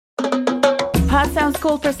Pod Sound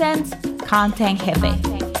School presents Content Jefe,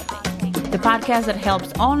 the podcast that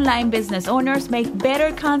helps online business owners make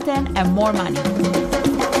better content and more money.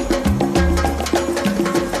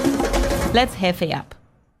 Let's Jefe up.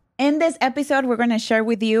 In this episode, we're going to share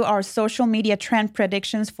with you our social media trend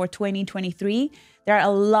predictions for 2023. There are a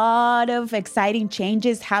lot of exciting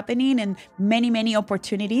changes happening and many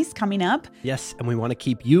opportunities coming up. Yes, and we want to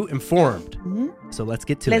keep you informed. So let's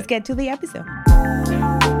get to it. Let's get to the episode.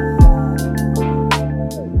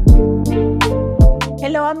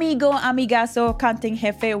 Hello, amigo, amigazo, Content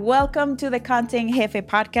Jefe. Welcome to the Content Jefe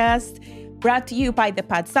podcast, brought to you by the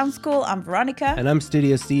Pod Sound School. I'm Veronica. And I'm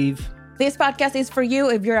Studio Steve. This podcast is for you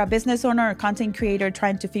if you're a business owner or content creator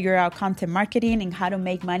trying to figure out content marketing and how to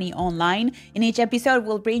make money online. In each episode,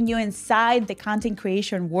 we'll bring you inside the content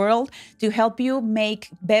creation world to help you make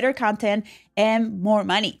better content and more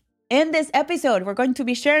money. In this episode, we're going to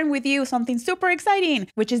be sharing with you something super exciting,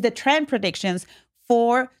 which is the trend predictions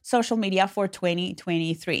for social media for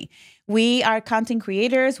 2023. We are content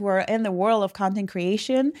creators. We're in the world of content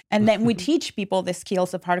creation, and then we teach people the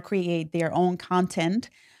skills of how to create their own content.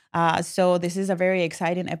 So this is a very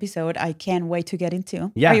exciting episode. I can't wait to get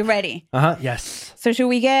into. Yeah. Are you ready? Yes. So should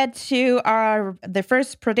we get to the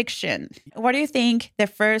first prediction? What do you think the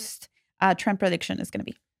first trend prediction is going to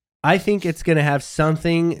be? I think it's going to have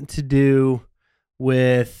something to do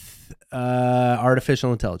with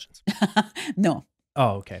artificial intelligence. No.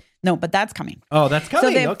 Oh, okay. No, but that's coming. Oh, that's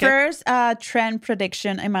coming. So the first trend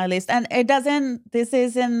prediction in my list, and it's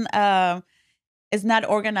not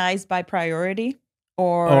organized by priority.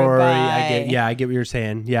 I get what you're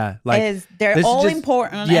saying. Yeah. They're all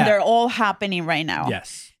important and they're all happening right now.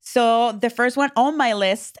 Yes. So the first one on my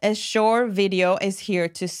list is short video is here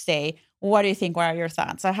to stay. What do you think? What are your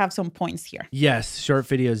thoughts? I have some points here. Yes, short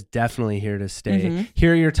video is definitely here to stay.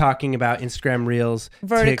 Here you're talking about Instagram Reels,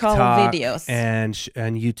 vertical TikTok, videos, and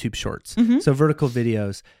YouTube Shorts. So vertical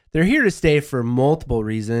videos, they're here to stay for multiple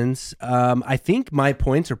reasons. I think my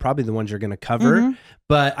points are probably the ones you're going to cover,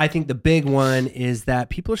 but I think the big one is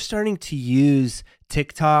that people are starting to use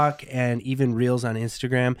TikTok and even Reels on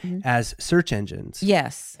Instagram as search engines.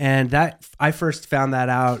 Yes. And that I first found that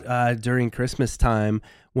out during Christmas time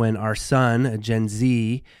when our son, Gen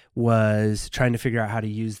Z, was trying to figure out how to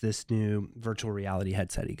use this new virtual reality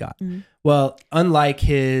headset he got. Well, unlike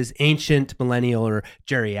his ancient millennial or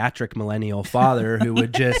geriatric millennial father who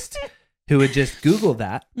would just Google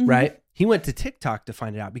that, right? He went to TikTok to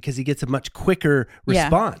find it out because he gets a much quicker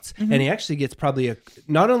response. And he actually gets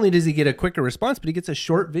not only does he get a quicker response, but he gets a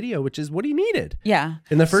short video, which is what he needed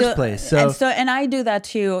in the first place. And I do that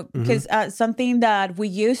too, because something that we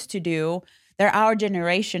used to do, that our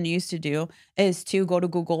generation used to do, is to go to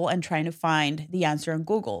Google and trying to find the answer on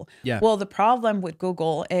Google. Yeah. Well, the problem with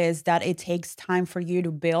Google is that it takes time for you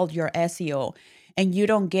to build your SEO, and you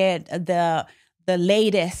don't get the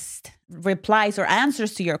latest replies or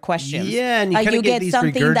answers to your questions. Yeah, and you get these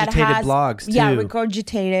regurgitated blogs too. Yeah,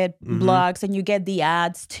 regurgitated blogs, and you get the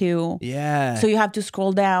ads too. Yeah. So you have to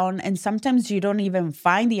scroll down, and sometimes you don't even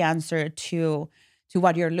find the answer to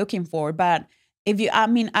what you're looking for. But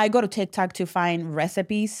I go to TikTok to find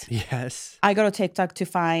recipes. Yes. I go to TikTok to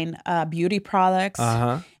find beauty products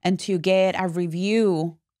and to get a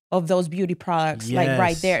review of those beauty products, like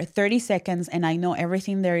right there, 30 seconds, and I know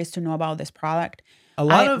everything there is to know about this product. A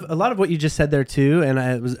lot of what you just said there too, and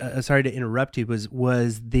I was sorry to interrupt you, was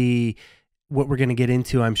what we're going to get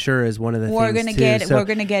into, I'm sure, is one of the things we're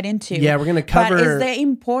going to get into. Yeah, we're going to cover. But is the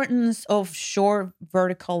importance of short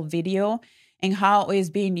vertical video and how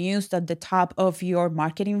it's being used at the top of your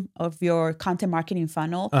content marketing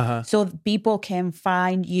funnel, so people can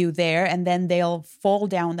find you there, and then they'll fall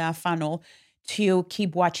down that funnel to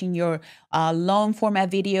keep watching your long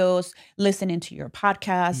format videos, listening to your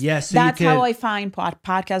podcast. Yes, so that's how I find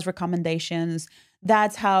podcast recommendations.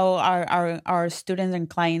 That's how our students and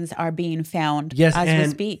clients are being found as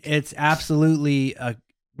we speak. It's absolutely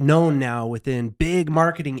known now within big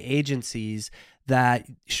marketing agencies that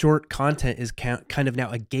short content is kind of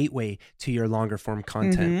now a gateway to your longer form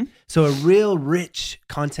content. So a real rich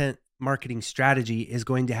content marketing strategy is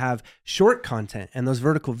going to have short content and those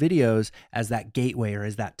vertical videos as that gateway, or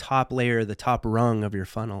as that top layer, the top rung of your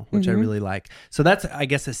funnel, which I really like. So that's, I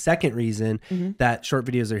guess, a second reason that short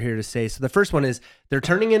videos are here to stay. So the first one is they're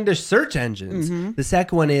turning into search engines. The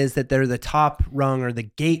second one is that they're the top rung, or the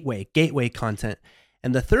gateway content.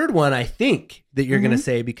 And the third one, I think, that you're going to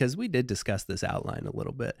say, because we did discuss this outline a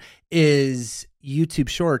little bit, is YouTube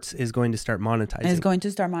Shorts is going to start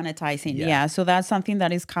monetizing. Yeah. So that's something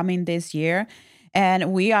that is coming this year.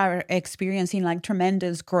 And we are experiencing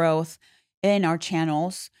tremendous growth in our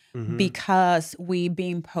channels. because we've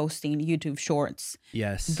been posting YouTube Shorts,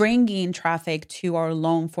 Yes. bringing traffic to our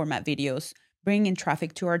long format videos, bringing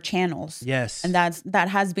traffic to our channels. Yes. And that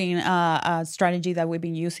has been a strategy that we've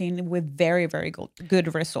been using with very, very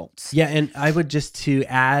good results. Yeah. And I would just to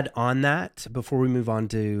add on that before we move on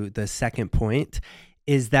to the second point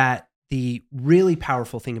is that the really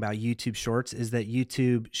powerful thing about YouTube Shorts is that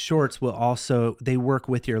YouTube Shorts will also, they work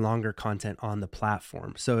with your longer content on the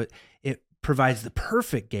platform. So it provides the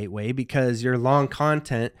perfect gateway because your long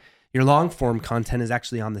form content is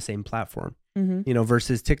actually on the same platform.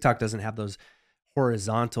 Versus TikTok doesn't have those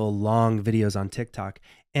horizontal long videos on TikTok.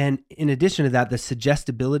 And in addition to that, the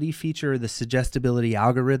suggestibility feature, the suggestibility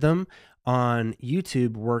algorithm on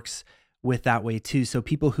YouTube works with that way too. So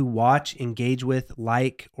people who watch, engage with,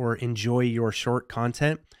 like, or enjoy your short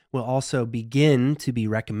content will also begin to be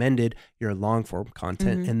recommended your long form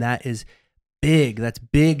content. And that is big. That's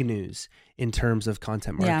big news in terms of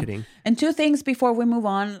content marketing. Yeah. And two things before we move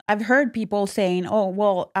on. I've heard people saying, "Oh,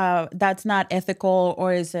 well, that's not ethical,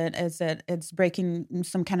 or it's breaking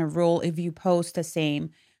some kind of rule if you post the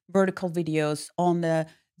same vertical videos on the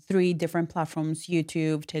 3 different platforms: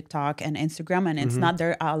 YouTube, TikTok, and Instagram." And it's not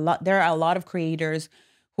there are a lot of creators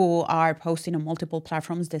who are posting on multiple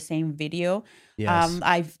platforms the same video. Yes.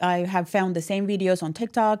 I have found the same videos on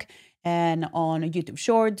TikTok and on YouTube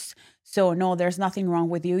Shorts. So no, there's nothing wrong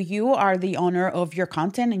with you. You are the owner of your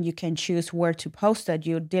content and you can choose where to post it.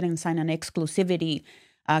 You didn't sign an exclusivity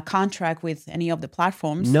contract with any of the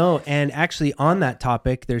platforms. No, and actually on that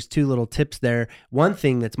topic, there's 2 little tips there. One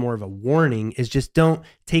thing that's more of a warning is just don't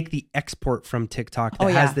take the export from TikTok that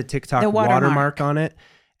has the TikTok watermark on it.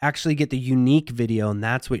 Actually get the unique video, and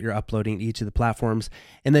that's what you're uploading to each of the platforms.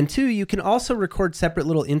 And then 2, you can also record separate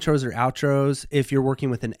little intros or outros. If you're working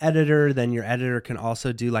with an editor, then your editor can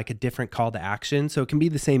also do like a different call to action. So it can be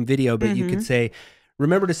the same video, but you could say,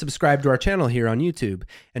 remember to subscribe to our channel here on YouTube,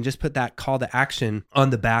 and just put that call to action on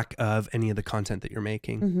the back of any of the content that you're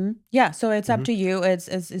making. Yeah, so it's up to you.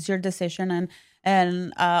 It's your decision,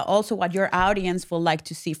 and also what your audience will like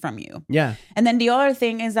to see from you. Yeah. And then the other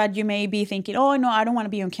thing is that you may be thinking, "Oh no, I don't want to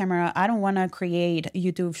be on camera. I don't want to create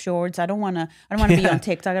YouTube Shorts. I don't want to be on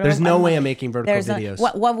TikTok." There's no way I'm making vertical videos.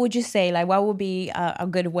 What would you say? Like, what would be a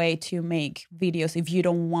good way to make videos if you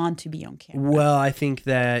don't want to be on camera? Well, I think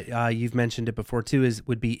that you've mentioned it before too.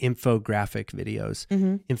 Would be infographic videos,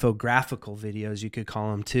 infographical videos. You could call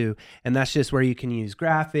them too, and that's just where you can use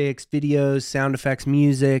graphics, videos, sound effects,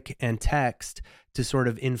 music, and text to sort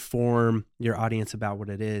of inform your audience about what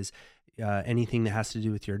it is. Anything that has to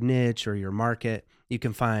do with your niche or your market. You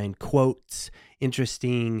can find quotes,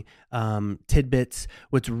 interesting tidbits.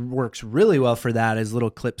 What works really well for that is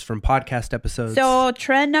little clips from podcast episodes. So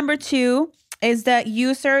trend number 2 is that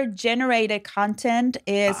user-generated content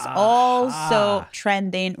is also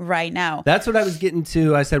trending right now. That's what I was getting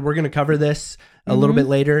to. I said we're going to cover this a little bit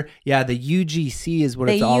later. Yeah, the UGC is what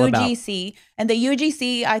it's all about. The UGC. And the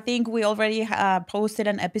UGC, I think we already posted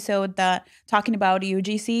an episode talking about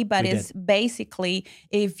UGC, but it's basically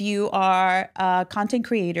if you are a content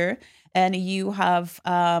creator and you have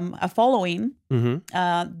a following,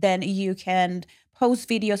 then you can post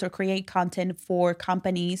videos or create content for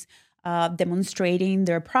companies demonstrating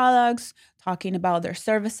their products, talking about their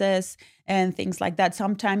services and things like that.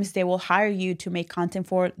 Sometimes they will hire you to make content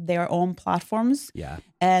for their own platforms. Yeah.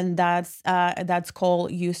 And that's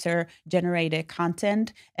called user-generated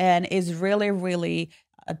content, and is really, really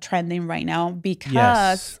trending right now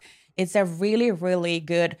because it's a really, really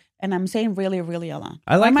good, and I'm saying really, really a lot.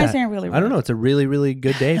 I like Why am that. I saying really, really? I don't know. It's a really, really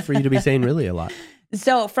good day for you to be saying really a lot.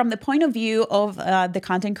 So from the point of view of the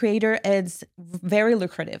content creator, it's very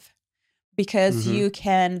lucrative because you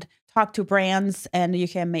can talk to brands and you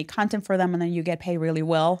can make content for them and then you get paid really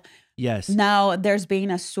well. Yes. Now there's been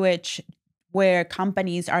a switch where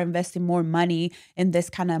companies are investing more money in this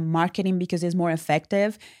kind of marketing because it's more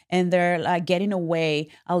effective, and they're like getting away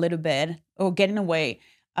a little bit, or getting away,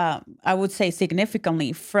 I would say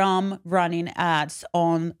significantly, from running ads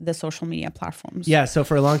on the social media platforms. Yeah. So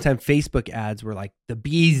for a long time, Facebook ads were like the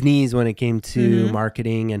bee's knees when it came to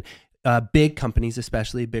marketing, and big companies,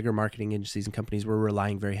 especially bigger marketing agencies and companies, were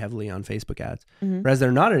relying very heavily on Facebook ads, whereas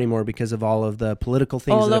they're not anymore because of all of the political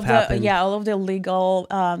things that have happened. All of the legal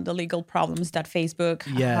problems that Facebook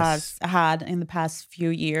has had in the past few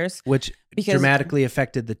years, which dramatically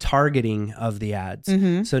affected the targeting of the ads.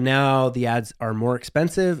 So now the ads are more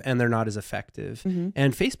expensive and they're not as effective.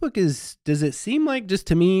 And Facebook does it seem like, just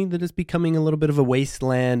to me, that it's becoming a little bit of a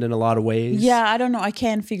wasteland in a lot of ways? Yeah, I don't know. I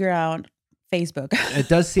can't figure out Facebook. It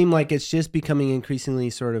does seem like it's just becoming increasingly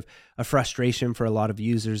sort of a frustration for a lot of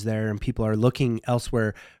users there, and people are looking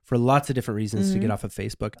elsewhere for lots of different reasons to get off of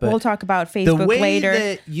Facebook. But we'll talk about Facebook later. The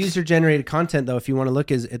way that user-generated content, though, if you want to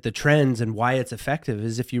look at the trends and why it's effective,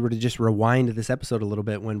 is if you were to just rewind this episode a little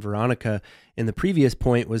bit when Veronica in the previous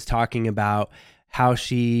point was talking about how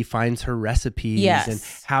she finds her recipes and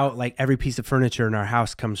how like every piece of furniture in our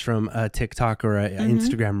house comes from a TikTok or an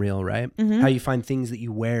Instagram reel, right? How you find things that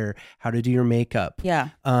you wear, how to do your makeup. Yeah.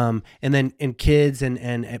 And then in kids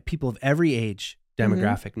and people of every age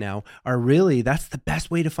demographic now are really, that's the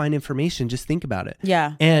best way to find information. Just think about it.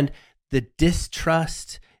 Yeah. And the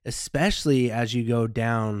distrust, especially as you go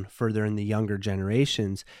down further in the younger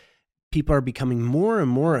generations, people are becoming more and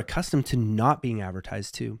more accustomed to not being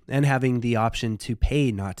advertised to and having the option to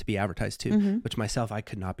pay not to be advertised to, which myself, I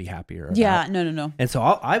could not be happier about. Yeah, no. And so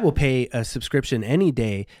I will pay a subscription any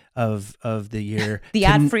day of the year. The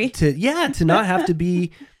ad-free? To not have to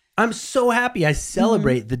be... I'm so happy. I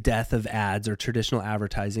celebrate the death of ads or traditional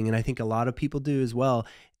advertising. And I think a lot of people do as well.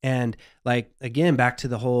 And like, again, back to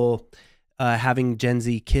the whole... having Gen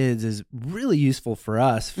Z kids is really useful for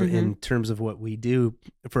us in terms of what we do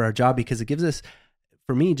for our job, because it gives us,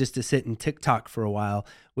 for me, just to sit and TikTok for a while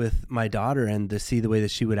with my daughter and to see the way that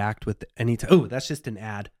she would act with any time. Oh, that's just an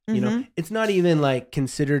ad. You know, it's not even like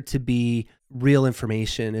considered to be real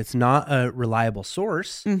information. It's not a reliable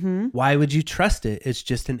source. Why would you trust it? It's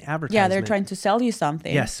just an advertisement. Yeah, they're trying to sell you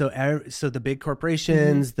something. Yeah, so the big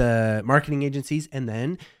corporations, the marketing agencies, and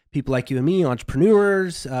then people like you and me,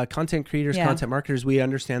 entrepreneurs, content creators, content marketers, we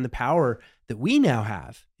understand the power that we now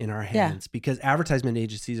have in our hands because advertisement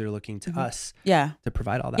agencies are looking to us to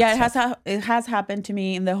provide all that stuff. It has happened to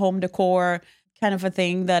me in the home decor kind of a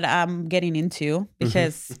thing that I'm getting into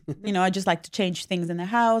because, you know, I just like to change things in the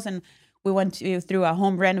house, and we went through a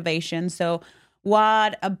home renovation. So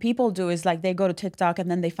what people do is like they go to TikTok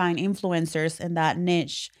and then they find influencers in that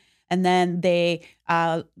niche. And then they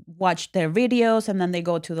watch their videos, and then they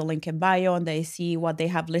go to the link in bio and they see what they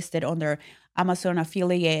have listed on their Amazon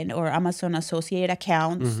affiliate or Amazon associate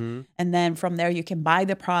accounts. And then from there, you can buy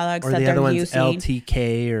the products or that the they're other one's using.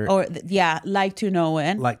 LTK or like to know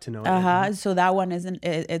it. Like to know it. So that one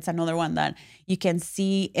it's another one that you can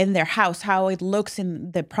see in their house, how it looks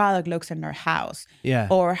in the product looks in their house. Yeah.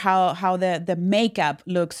 Or how the makeup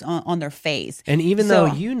looks on their face. And even though,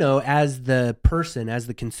 you know, as the person, as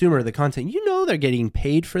the consumer, the content, you know, they're getting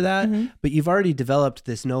paid for that, but you've already developed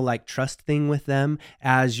this know, like, trust thing with them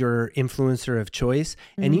as your influencer of choice.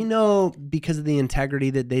 And you know, because of the integrity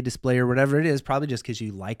that they display or whatever it is, probably just because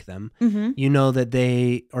you like them, you know that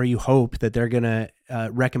you hope that they're going to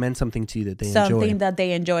recommend something to you that they enjoy. Something that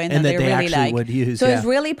they enjoy and that they really like. Would use. So it's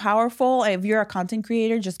really powerful. If you're a content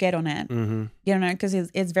creator, just get on it. You know, because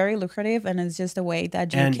it's very lucrative, and it's just a way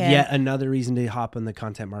that you can. And yet another reason to hop on the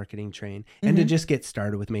content marketing train and to just get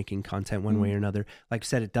started with making content one way or another. Like I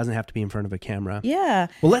said, it doesn't have to be in front of a camera. Yeah.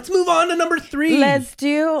 Well, let's move on to number 3. Let's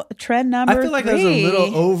do trend number 3. I feel like that was a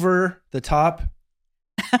little over the top.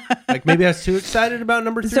 Like maybe I was too excited about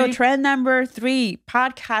number 3. So trend number 3,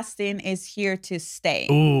 podcasting is here to stay.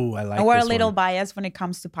 Ooh, I like and we're this a little one. biased when it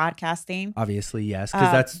comes to podcasting. Obviously, yes,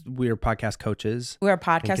 because we're podcast coaches. We're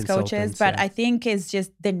podcast coaches, but I think it's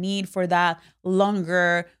just the need for that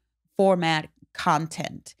longer format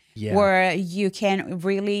content where you can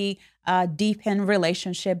really deepen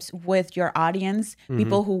relationships with your audience,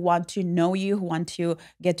 people who want to know you, who want to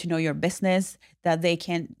get to know your business, that they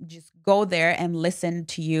can just go there and listen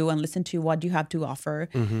to you and listen to what you have to offer.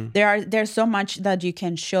 There's so much that you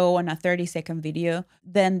can show in a 30-second video.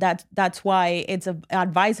 Then that's why it's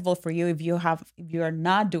advisable for you, if you're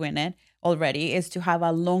not doing it already, is to have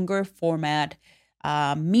a longer format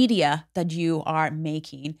media that you are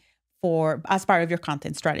making as part of your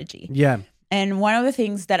content strategy. Yeah. And one of the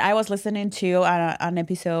things that I was listening to on an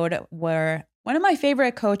episode where one of my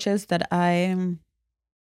favorite coaches that I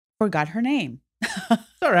forgot her name. It's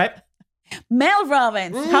all right. Mel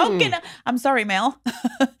Robbins. I'm sorry, Mel.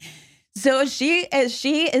 So she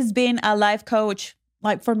has been a life coach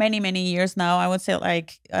like for many, many years now. I would say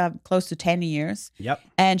like close to 10 years. Yep.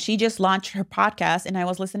 And she just launched her podcast, and I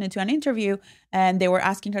was listening to an interview, and they were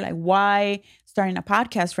asking her like, why starting a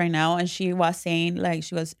podcast right now? And she was saying, like,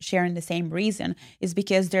 she was sharing the same reason, is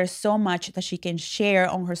because there's so much that she can share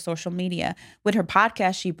on her social media. With her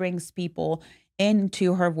podcast, she brings people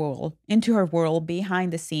into her world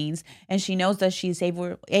behind the scenes, and she knows that she's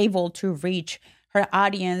able to reach her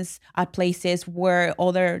audience at places where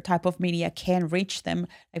other type of media can reach them.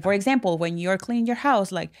 Like, for example, when you're cleaning your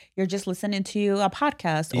house, like you're just listening to a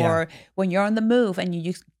podcast, or when you're on the move and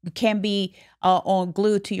you can't be on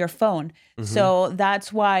glued to your phone. So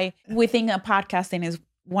that's why we think podcasting is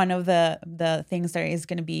one of the things that is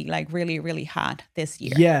going to be like really, really hot this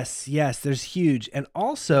year. Yes, there's huge. And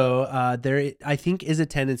also there, I think, is a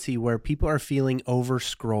tendency where people are feeling over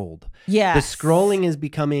scrolled. Yeah. The scrolling is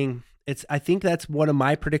becoming, I think that's one of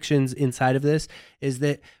my predictions inside of this, is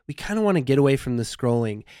that we kind of want to get away from the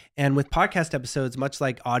scrolling. And with podcast episodes, much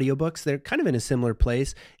like audiobooks, they're kind of in a similar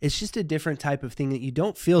place. It's just a different type of thing that you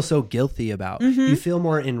don't feel so guilty about. You feel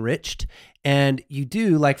more enriched. And you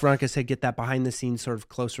do, like Veronica said, get that behind the scenes sort of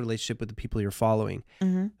close relationship with the people you're following.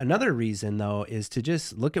 Another reason, though, is to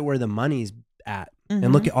just look at where the money's at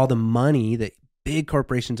and look at all the money that big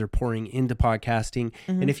corporations are pouring into podcasting.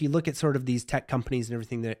 And if you look at sort of these tech companies and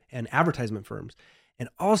everything and advertisement firms, and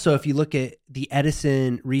also if you look at the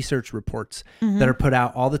Edison research reports that are put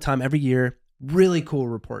out all the time, every year, really cool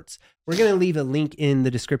reports. We're going to leave a link in the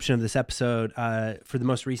description of this episode for the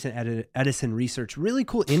most recent Edison research. Really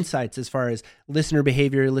cool insights as far as listener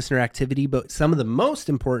behavior, listener activity, but some of the most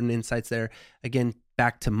important insights there, again,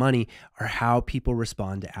 back to money, are how people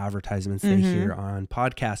respond to advertisements they hear on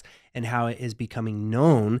podcasts, and how it is becoming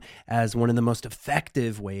known as one of the most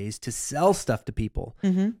effective ways to sell stuff to people.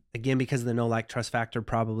 Again, because of the no like trust factor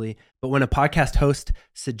probably. But when a podcast host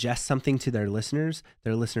suggests something to their listeners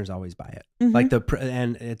always buy it.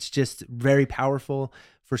 And it's just very powerful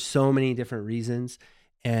for so many different reasons.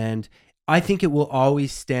 And I think it will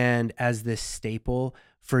always stand as this staple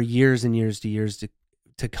for years and years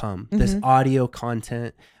to come. This audio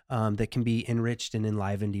content that can be enriched and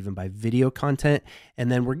enlivened even by video content. And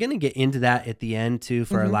then we're going to get into that at the end too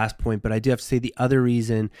for our last point. But I do have to say the other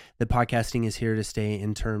reason that podcasting is here to stay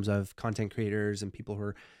in terms of content creators and people who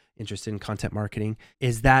are interested in content marketing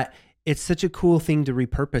is that it's such a cool thing to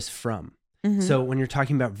repurpose from. So when you're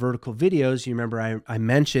talking about vertical videos, you remember I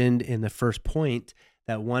mentioned in the first point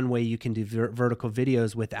that one way you can do vertical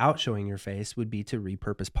videos without showing your face would be to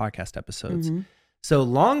repurpose podcast episodes. So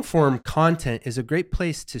long form content is a great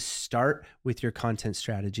place to start with your content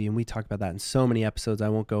strategy. And we talk about that in so many episodes. I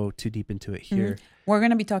won't go too deep into it here. We're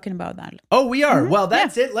going to be talking about that. Oh, we are. Well,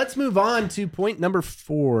 that's it. Let's move on to point number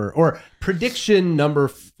 4, or prediction number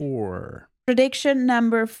 4. Prediction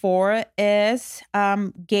number 4 is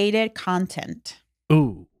gated content.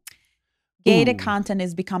 Ooh. Gated content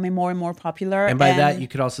is becoming more and more popular. And by that, you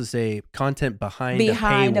could also say content behind a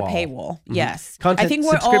paywall. Yes. Content I think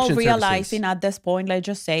we're all realizing services. at this point, let's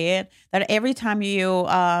just say it, that every time you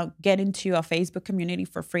get into a Facebook community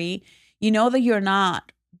for free, you know that you're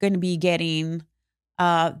not going to be getting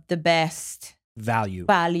the best value.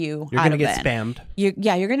 You're going to get spammed. You're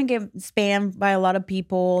going to get spammed by a lot of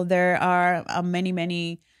people. There are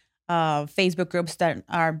many Facebook groups that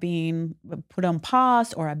are being put on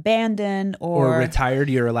pause or abandoned or retired.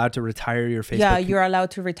 You're allowed to retire your Facebook. Yeah, you're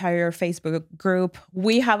allowed to retire your Facebook group.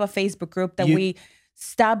 We have a Facebook group that we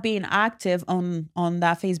stopped being active on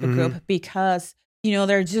that Facebook group because,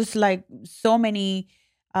 there's just like so many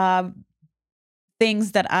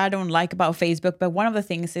things that I don't like about Facebook. But one of the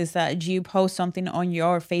things is that you post something on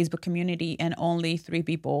your Facebook community and only 3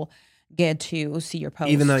 people get to see your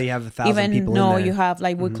post. Even though you have 1,000 people in there. You have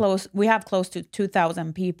like we have close to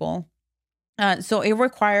 2,000 people. So it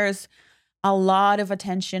requires a lot of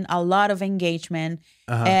attention, a lot of engagement,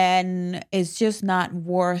 and it's just not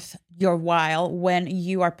worth your while when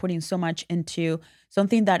you are putting so much into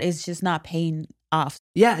something that is just not paying off.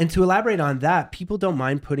 Yeah, and to elaborate on that, people don't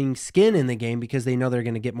mind putting skin in the game because they know they're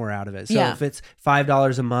going to get more out of it. So if it's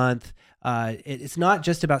 $5 a month, it's not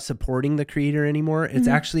just about supporting the creator anymore. It's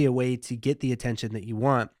actually a way to get the attention that you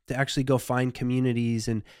want, to actually go find communities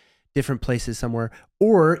and different places somewhere,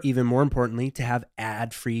 or even more importantly, to have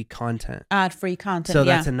ad-free content. So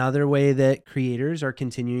that's another way that creators are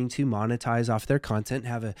continuing to monetize off their content,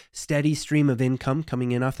 have a steady stream of income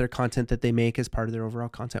coming in off their content that they make as part of their overall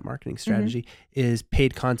content marketing strategy, is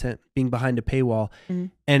paid content being behind a paywall.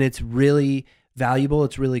 And it's really valuable.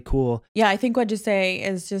 It's really cool. Yeah, I think what you say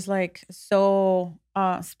is just like so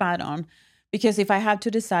spot on. Because if I have to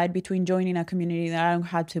decide between joining a community that I don't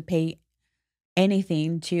have to pay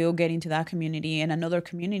anything to get into that community and another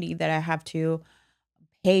community that I have to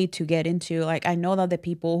pay to get into, like I know that the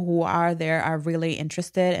people who are there are really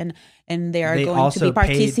interested and they are going to be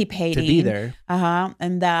participating to be there.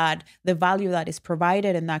 And that the value that is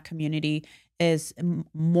provided in that community is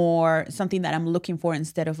more something that I'm looking for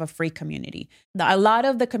instead of a free community. A lot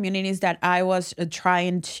of the communities that I was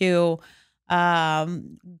trying to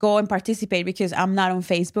go and participate because I'm not on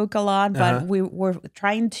Facebook a lot, but we were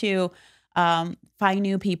trying to find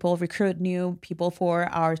new people, recruit new people for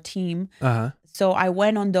our team. So I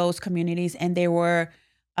went on those communities and they were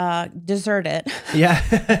deserted. Yeah,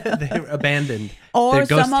 they were abandoned. Or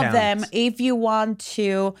some of towns. them, if you want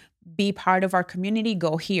to be part of our community,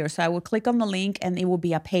 go here. So I will click on the link and it will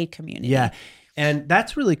be a paid community. Yeah. And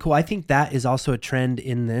that's really cool. I think that is also a trend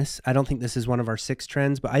in this. I don't think this is one of our 6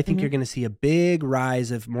 trends, but I think you're going to see a big rise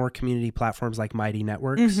of more community platforms like Mighty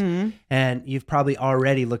Networks. And you've probably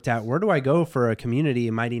already looked at, where do I go for a community?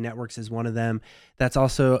 And Mighty Networks is one of them. That's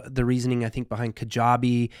also the reasoning, I think, behind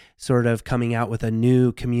Kajabi sort of coming out with a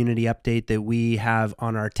new community update that we have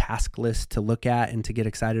on our task list to look at and to get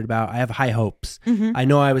excited about. I have high hopes. I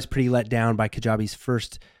know I was pretty let down by Kajabi's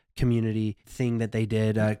first community thing that they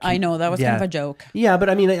did. I know that was kind of a joke. Yeah, but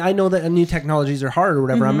I mean, I know that new technologies are hard or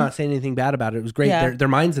whatever. I'm not saying anything bad about it. It was great. Their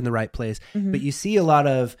mind's in the right place. But you see a lot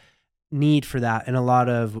of need for that and a lot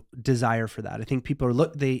of desire for that. I think people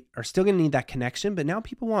they are still going to need that connection, but now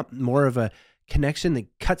people want more of a connection that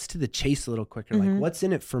cuts to the chase a little quicker. Like, what's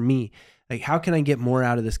in it for me? Like, how can I get more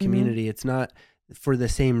out of this community? It's not for the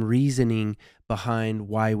same reasoning behind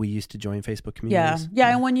why we used to join Facebook communities. Yeah.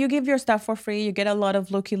 And when you give your stuff for free, you get a lot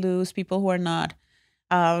of looky-loos, people who are not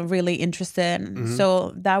really interested.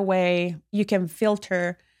 So that way you can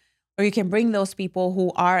filter, or you can bring those people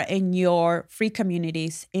who are in your free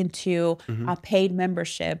communities into a paid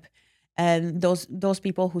membership. And those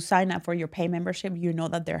people who sign up for your paid membership, you know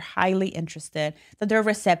that they're highly interested, that they're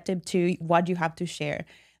receptive to what you have to share,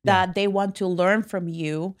 that they want to learn from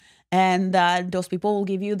you. And those people will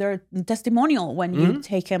give you their testimonial when you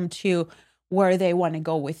take them to where they want to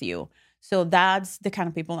go with you. So that's the kind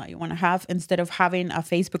of people that you want to have, instead of having a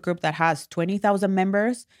Facebook group that has 20,000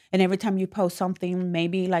 members. And every time you post something,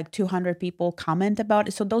 maybe like 200 people comment about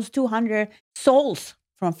it. So those 200 souls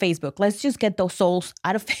from Facebook, let's just get those souls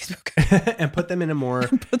out of Facebook. And put them in a more...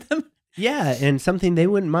 Yeah, and something they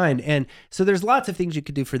wouldn't mind. And so there's lots of things you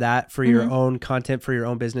could do for that, for your own content, for your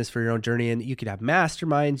own business, for your own journey. And you could have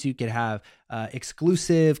masterminds, you could have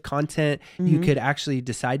exclusive content. You could actually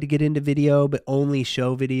decide to get into video, but only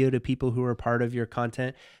show video to people who are part of your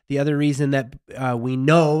content. The other reason that we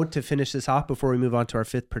know, to finish this off before we move on to our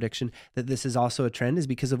 5th prediction, that this is also a trend is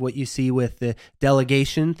because of what you see with the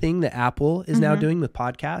delegation thing that Apple is now doing with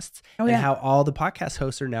podcasts, and how all the podcast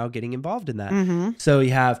hosts are now getting involved in that. So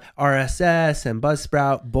you have RSS and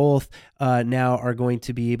Buzzsprout, both now are going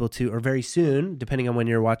to be able to, or very soon, depending on when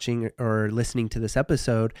you're watching or listening to this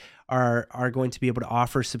episode, are going to be able to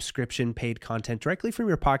offer subscription paid content directly from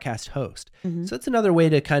your podcast host. So it's another way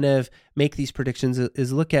to kind of make these predictions,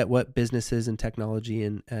 is look at what businesses and technology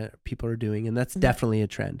and people are doing. And that's definitely a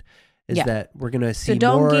trend, is that we're going to see more and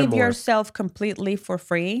more. So don't give yourself completely for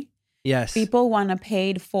free. Yes. People want to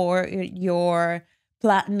pay for your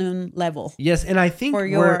platinum level. Yes, and I think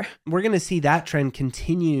we're going to see that trend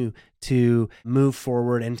continue to move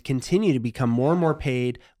forward and continue to become more and more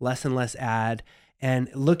paid, less and less ad. And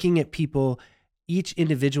looking at people, each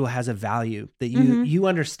individual has a value that you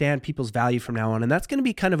understand people's value from now on. And that's going to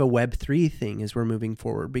be kind of a Web3 thing as we're moving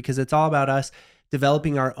forward, because it's all about us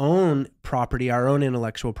developing our own property, our own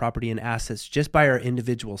intellectual property and assets just by our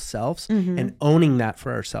individual selves and owning that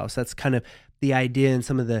for ourselves. That's kind of the idea and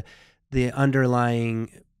some of the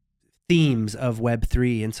underlying themes of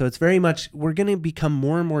Web3. And so it's very much, we're going to become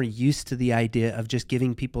more and more used to the idea of just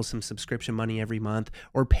giving people some subscription money every month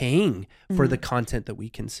or paying for the content that we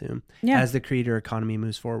consume as the creator economy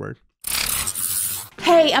moves forward.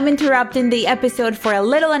 Hey, I'm interrupting the episode for a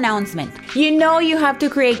little announcement. You know you have to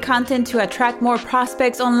create content to attract more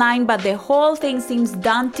prospects online, but the whole thing seems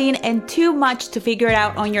daunting and too much to figure it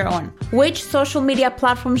out on your own. Which social media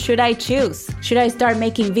platform should I choose? Should I start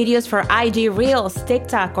making videos for IG Reels,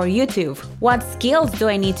 TikTok, or YouTube? What skills do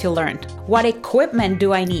I need to learn? What equipment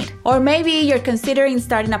do I need? Or maybe you're considering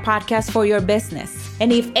starting a podcast for your business.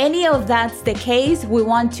 And if any of that's the case, we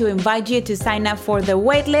want to invite you to sign up for the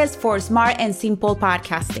waitlist for Smart and Simple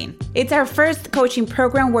Podcasting. It's our first coaching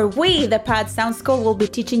program where we, the Pod Sound School, will be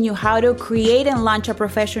teaching you how to create and launch a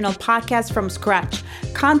professional podcast from scratch.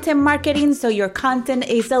 Content marketing, so your content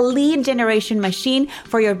is a lead generation machine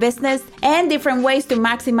for your business, and different ways to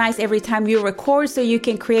maximize every time you record so you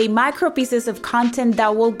can create micro pieces of content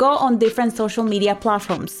that will go on different social media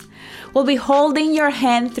platforms. We'll be holding your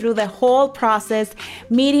hand through the whole process,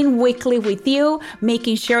 meeting weekly with you,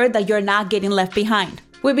 making sure that you're not getting left behind.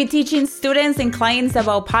 We'll be teaching students and clients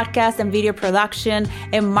about podcast and video production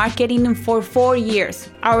and marketing for 4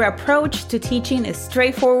 years. Our approach to teaching is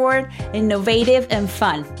straightforward, innovative, and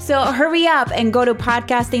fun. So hurry up and go to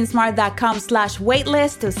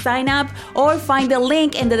podcastingsmart.com/waitlist to sign up or find the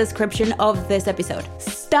link in the description of this episode.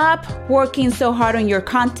 Stop working so hard on your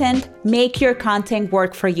content. Make your content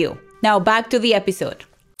work for you. Now back to the episode.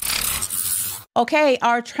 Okay,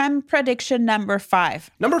 our trend prediction number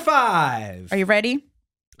 5. Number 5. Are you ready?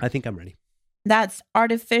 I think I'm ready. That's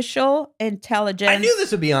artificial intelligence. I knew this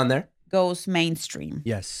would be on there. Goes mainstream.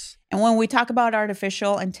 Yes. And when we talk about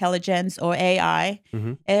artificial intelligence or AI,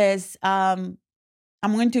 is I'm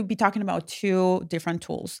going to be talking about 2 different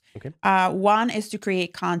tools. Okay. One is to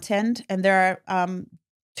create content, and there are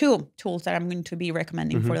 2 tools that I'm going to be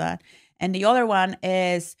recommending for that. And the other one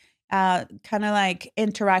is kind of like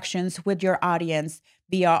interactions with your audience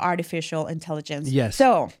via artificial intelligence. Yes.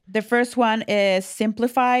 So the first one is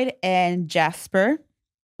Simplified and Jasper.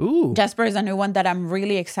 Ooh. Jasper is a new one that I'm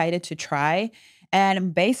really excited to try.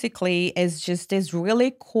 And basically it's just this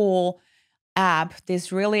really cool app,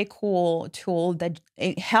 this really cool tool that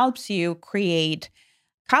it helps you create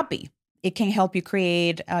copy. It can help you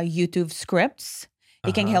create YouTube scripts.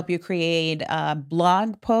 It can help you create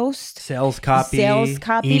blog posts, sales copy,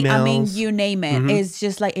 emails. I mean, you name it. It's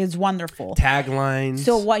just like, it's wonderful. Taglines.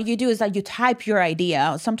 So what you do is that you type your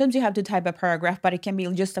idea. Sometimes you have to type a paragraph, but it can be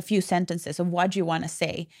just a few sentences of what you want to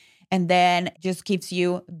say. And then just gives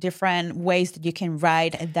you different ways that you can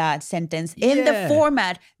write that sentence in the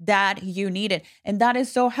format that you need it. And that is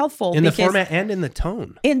so helpful. In the format and in the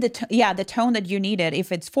tone. The tone that you need it.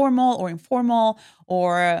 If it's formal or informal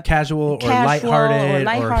or casual or lighthearted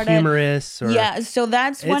or humorous. Or, so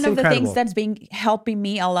that's one of the things that's been helping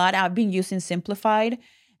me a lot. I've been using Simplified,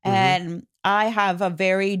 and I have a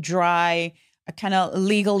very dry, kind of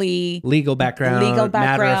legal background,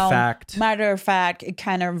 matter of fact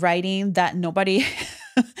kind of writing that nobody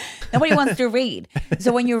wants to read.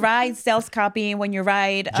 So when you write sales copy, when you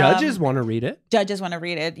write judges want to read it.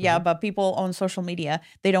 Yeah, but people on social media,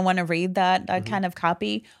 they don't want to read that kind of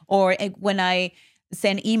copy. Or when I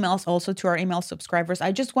send emails also to our email subscribers,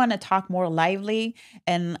 I just want to talk more lively,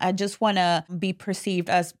 and I just want to be perceived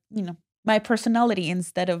as, my personality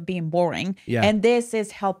instead of being boring. Yeah. And this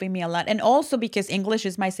is helping me a lot. And also because English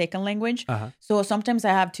is my second language. So sometimes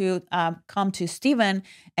I have to come to Steven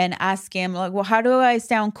and ask him, like, well, how do I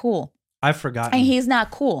sound cool? I've forgotten. And he's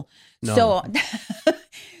not cool. No.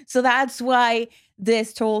 So that's why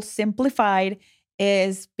this tool Simplified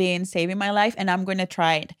is been saving my life. And I'm going to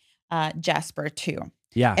try it, Jasper too.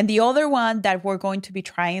 Yeah. And the other one that we're going to be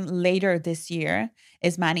trying later this year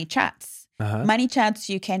is ManyChats. ManyChats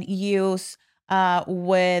you can use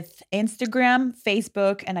with Instagram,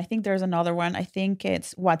 Facebook, and I think there's another one. I think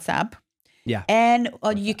it's WhatsApp. Yeah. And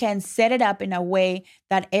you can set it up in a way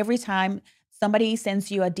that every time somebody sends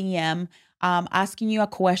you a DM asking you a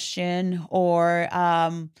question, or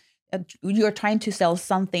you're trying to sell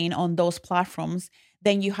something on those platforms,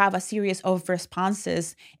 then you have a series of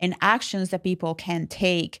responses and actions that people can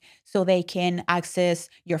take so they can access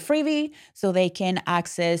your freebie, so they can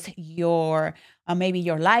access your maybe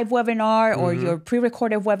your live webinar or your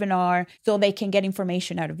pre-recorded webinar, so they can get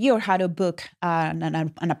information out of you, or how to book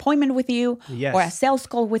an appointment with you, or a sales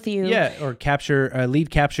call with you. Yeah, or lead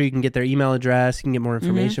capture. You can get their email address. You can get more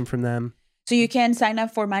information from them. So you can sign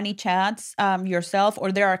up for ManyChats yourself,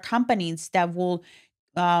 or there are companies that will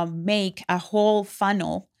make a whole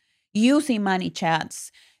funnel using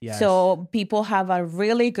ManyChats. Yes. So people have a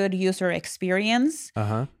really good user experience,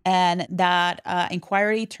 and that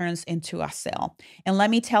inquiry turns into a sale. And let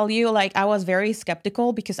me tell you, like, I was very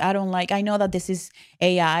skeptical because I know that this is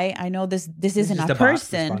AI. I know this isn't a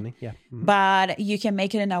person, but you can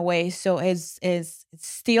make it in a way so it's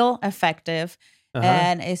still effective,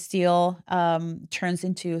 and it still turns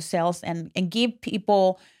into sales and give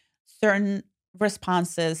people certain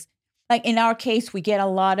responses. Like in our case, we get a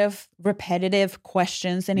lot of repetitive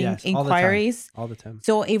questions and inquiries all the time.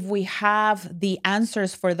 So if we have the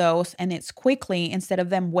answers for those, and it's quickly, instead of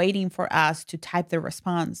them waiting for us to type the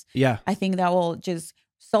response, I think that will just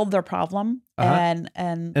solve their problem.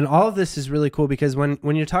 And all of this is really cool because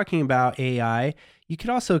when you're talking about AI, you could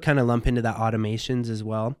also kind of lump into that automations as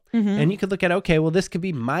well. And you could look at, okay, well, this could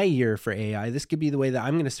be my year for AI. This could be the way that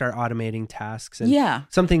I'm going to start automating tasks. And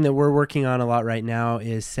something that we're working on a lot right now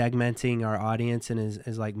is segmenting our audience, and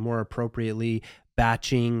is like more appropriately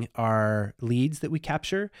batching our leads that we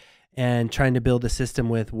capture. and trying to build a system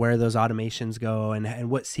with where those automations go and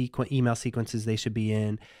what email sequences they should be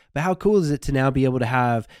in. But how cool is it to now be able to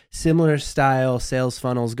have similar style sales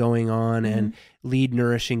funnels going on and lead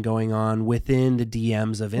nourishing going on within the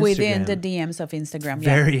DMs of Instagram? Within the DMs of Instagram.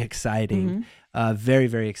 Very exciting. Very,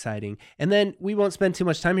 very exciting. And then we won't spend too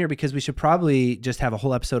much time here because we should probably just have a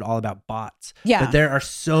whole episode all about bots. Yeah. But there are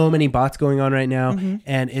so many bots going on right now,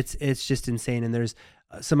 and it's just insane. And there's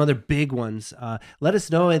some other big ones. Let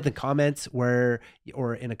us know in the comments or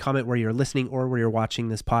in a comment where you're listening or where you're watching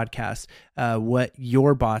this podcast, what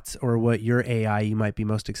your bots or what your AI you might be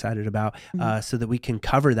most excited about, so that we can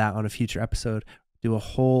cover that on a future episode, do a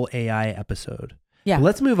whole AI episode. Yeah.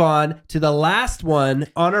 Let's move on to the last one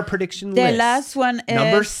on our prediction list. The last one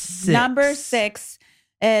is number 6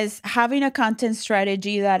 is having a content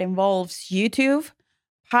strategy that involves YouTube,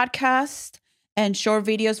 podcast, and short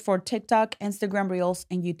videos for TikTok, Instagram Reels,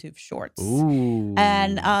 and YouTube Shorts. Ooh.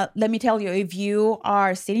 And let me tell you, if you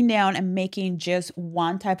are sitting down and making just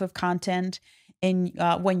one type of content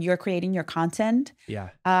when you're creating your content,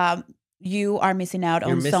 you are missing out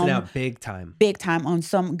You're missing out big time on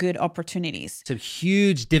some good opportunities. Some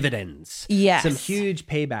huge dividends. Yes. Some huge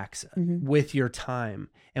paybacks with your time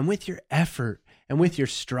and with your effort and with your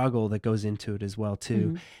struggle that goes into it as well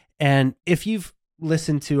too. And if you've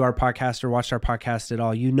listened to our podcast or watched our podcast at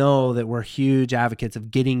all, you know that we're huge advocates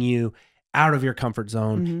of getting you out of your comfort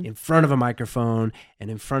zone in front of a microphone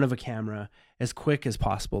and in front of a camera as quick as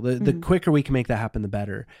possible. The quicker we can make that happen, the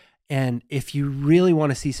better. And if you really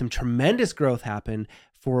want to see some tremendous growth happen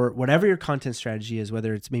for whatever your content strategy is,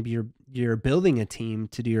 whether it's maybe you're building a team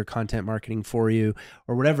to do your content marketing for you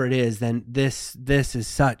or whatever it is, then this is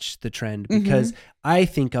such the trend because I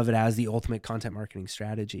think of it as the ultimate content marketing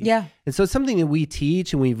strategy. Yeah. And so it's something that we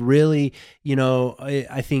teach and we've really,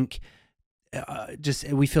 I think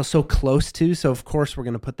we feel so close to. So of course we're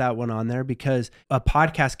going to put that one on there because a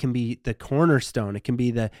podcast can be the cornerstone. It can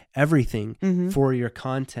be the everything for your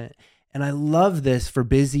content. And I love this for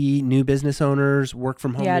busy new business owners, work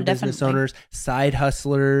from home new business owners, side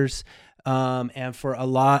hustlers, and for a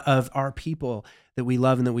lot of our people that we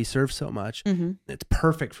love and that we serve so much. It's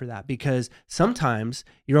perfect for that because sometimes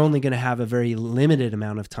you're only going to have a very limited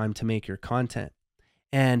amount of time to make your content.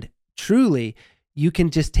 And truly, you can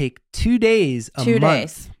just take 2 days a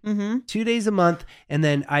month. 2 days a month, and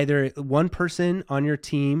then either one person on your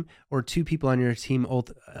team or 2 people on your team,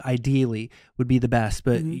 ideally, would be the best.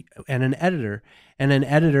 But and an editor,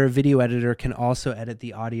 a video editor, can also edit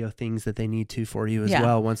the audio things that they need to for you as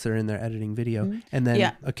well once they're in there editing video. And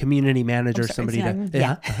then a community manager, a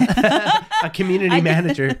community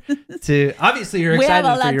manager to obviously you're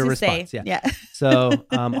excited for your response. So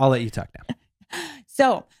I'll let you talk now.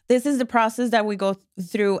 So this is the process that we go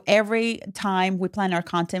through every time we plan our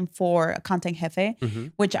content for Content Jefe,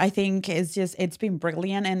 which I think is it's been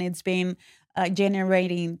brilliant and it's been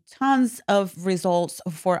generating tons of results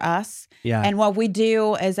for us. Yeah. And what we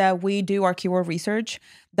do is that we do our keyword research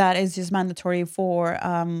that is just mandatory for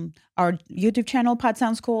our YouTube channel, Pod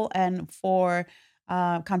Sounds Cool, and for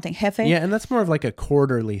Content Jefe. Yeah, and that's more of like a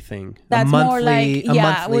quarterly thing. That's more like,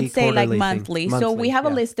 I would say like monthly. So we have a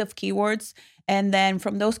list of keywords, and then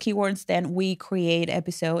from those keywords, then we create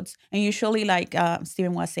episodes. And usually, like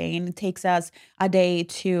Steven was saying, it takes us a day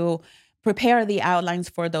to prepare the outlines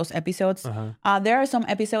for those episodes. There are some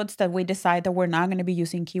episodes that we decide that we're not going to be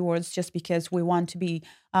using keywords just because we want to be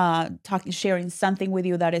sharing something with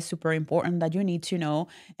you that is super important that you need to know,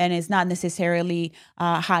 and it's not necessarily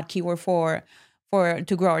a hot keyword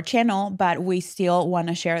to grow our channel, but we still want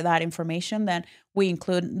to share that information. Then we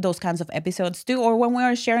include those kinds of episodes too. Or when we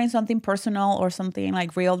are sharing something personal or something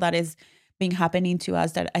like real that is being happening to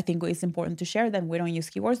us that I think is important to share, then we don't use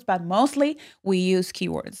keywords, but mostly we use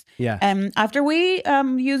keywords. Yeah. And after we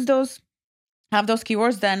have those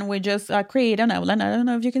keywords, then we just create an outline. I don't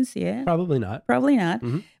know if you can see it. Probably not.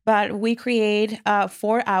 But we create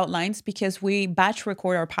 4 outlines because we batch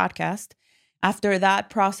record our podcast. After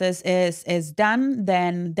that process is done,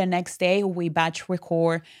 then the next day we batch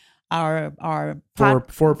record our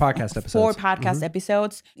four podcast episodes. 4 podcast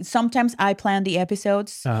episodes. Sometimes I plan the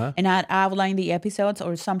episodes and I outline the episodes,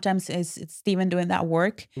 or sometimes it's Steven doing that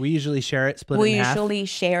work. We usually share it, split it in half. We usually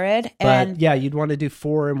share it. But yeah, you'd want to do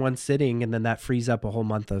 4 in one sitting, and then that frees up a whole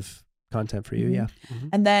month of content for you. Yeah.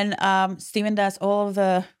 And then Steven does all of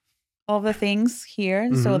the things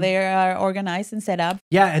here, so they are organized and set up.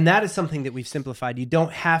 Yeah, and that is something that we've simplified. You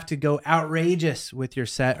don't have to go outrageous with your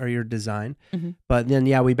set or your design, but then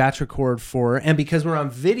we batch record 4, and because we're on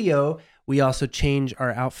video, We also change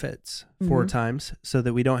our outfits 4 times so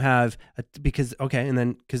that we don't have, because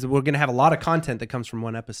we're going to have a lot of content that comes from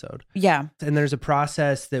one episode. Yeah. And there's a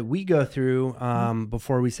process that we go through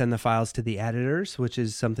before we send the files to the editors, which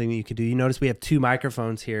is something that you can do. You notice we have 2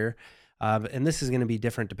 microphones here. And this is going to be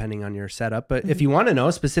different depending on your setup. But if you want to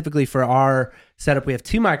know specifically for our setup, we have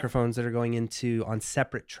 2 microphones that are going on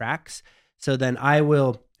separate tracks. So then I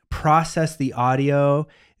will process the audio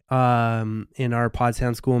in our Pod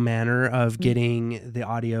Sound School manner of getting the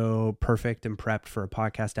audio perfect and prepped for a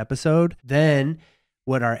podcast episode. Then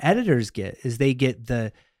what our editors get is they get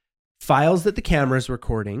the files that the camera is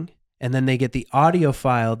recording, and then they get the audio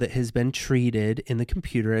file that has been treated in the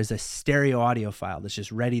computer as a stereo audio file that's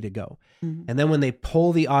just ready to go. And then when they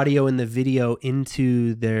pull the audio and the video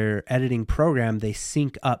into their editing program, they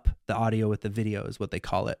sync up the audio with the video is what they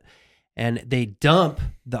call it. And they dump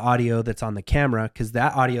the audio that's on the camera because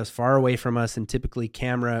that audio is far away from us, and typically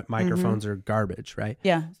camera microphones are garbage, right?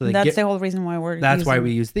 Yeah, so that's the whole reason why why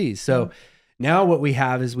we use these. So now what we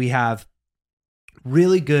have is we have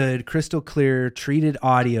really good, crystal clear, treated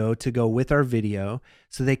audio to go with our video,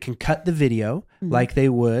 so they can cut the video like they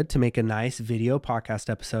would to make a nice video podcast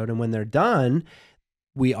episode. And when they're done,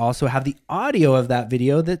 we also have the audio of that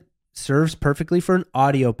video that serves perfectly for an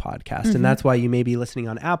audio podcast. And that's why you may be listening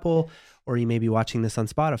on Apple or you may be watching this on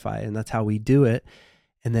Spotify, and that's how we do it.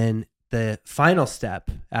 And then the final step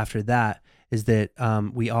after that is that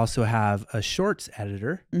we also have a shorts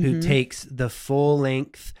editor who takes the full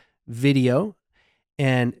length video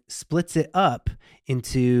and splits it up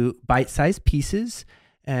into bite-sized pieces,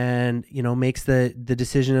 and makes the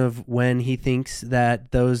decision of when he thinks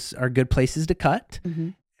that those are good places to cut,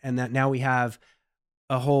 and that now we have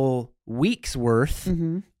a whole week's worth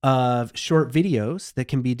of short videos that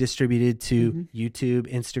can be distributed to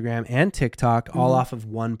YouTube, Instagram, and TikTok, all off of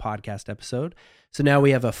one podcast episode. So now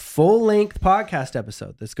we have a full-length podcast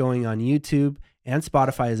episode that's going on YouTube and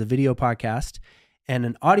Spotify as a video podcast, and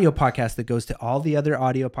an audio podcast that goes to all the other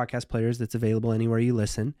audio podcast players that's available anywhere you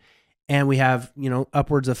listen. And we have,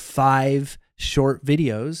 upwards of 5 short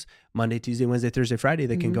videos, Monday, Tuesday, Wednesday, Thursday, Friday,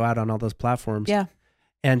 that can go out on all those platforms. Yeah.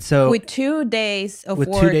 And so with 2 days of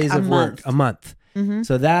work a month.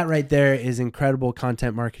 So that right there is incredible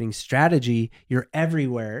content marketing strategy. You're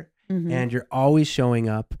everywhere and you're always showing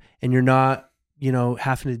up, and you're not,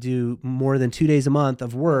 having to do more than 2 days a month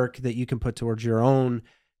of work that you can put towards your own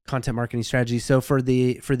content marketing strategy. So for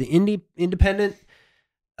the independent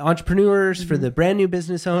entrepreneurs, for the brand new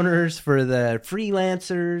business owners, for the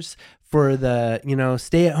freelancers, for the,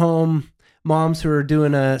 stay-at-home moms who are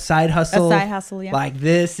doing a side hustle, yeah. Like,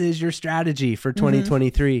 this is your strategy for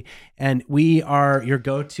 2023. And we are your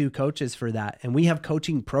go-to coaches for that. And we have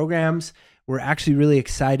coaching programs. We're actually really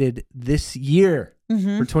excited this year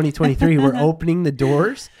for 2023. We're opening the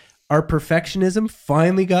doors. Our perfectionism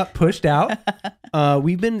finally got pushed out.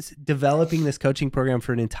 We've been developing this coaching program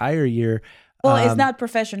for an entire year. Well, it's not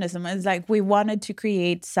professionalism. It's like we wanted to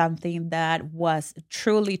create something that was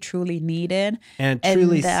truly, truly needed. And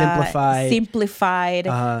truly simplified.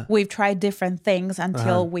 We've tried different things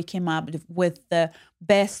until we came up with the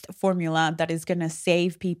best formula that is going to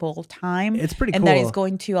save people time. It's pretty cool. And that is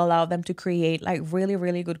going to allow them to create like really,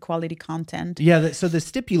 really good quality content. Yeah. So the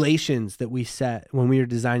stipulations that we set when we were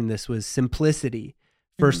designing this was simplicity,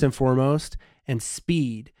 first and foremost, and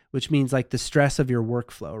speed, which means like the stress of your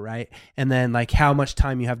workflow, right? And then like how much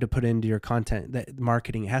time you have to put into your content, that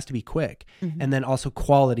marketing, it has to be quick. And then also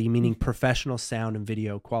quality, meaning professional sound and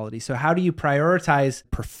video quality. So how do you prioritize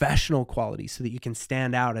professional quality so that you can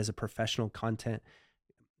stand out as a professional content?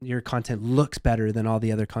 Your content looks better than all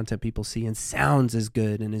the other content people see and sounds as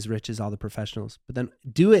good and as rich as all the professionals, but then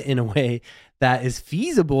do it in a way that is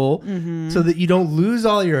feasible so that you don't lose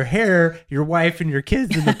all your hair, your wife, and your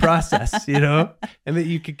kids in the process, and that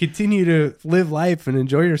you can continue to live life and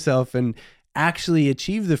enjoy yourself and actually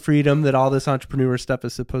achieve the freedom that all this entrepreneur stuff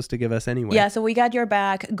is supposed to give us anyway. Yeah, so we got your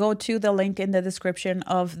back. Go to the link in the description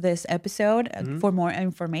of this episode for more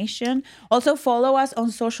information. Also, follow us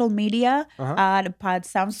on social media at Pod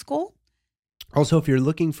Sound School. Also, if you're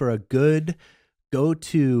looking for a good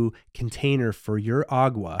go-to container for your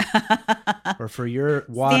agua or for your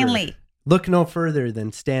water, Stanley. Look no further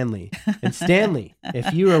than Stanley. And Stanley,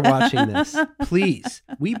 if you are watching this, please,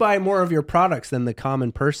 we buy more of your products than the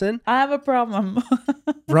common person. I have a problem.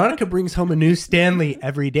 Veronica brings home a new Stanley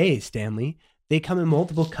every day, Stanley. They come in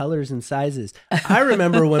multiple colors and sizes. I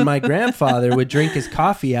remember when my grandfather would drink his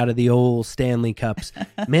coffee out of the old Stanley cups.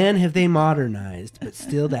 Man, have they modernized, but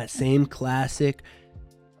still that same classic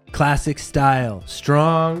style.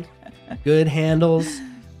 Strong, good handles.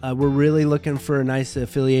 We're really looking for a nice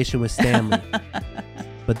affiliation with Stanley.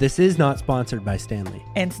 But this is not sponsored by Stanley.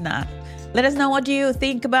 It's not. Let us know what you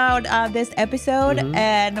think about this episode,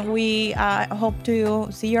 and we hope to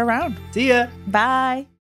see you around. See ya. Bye.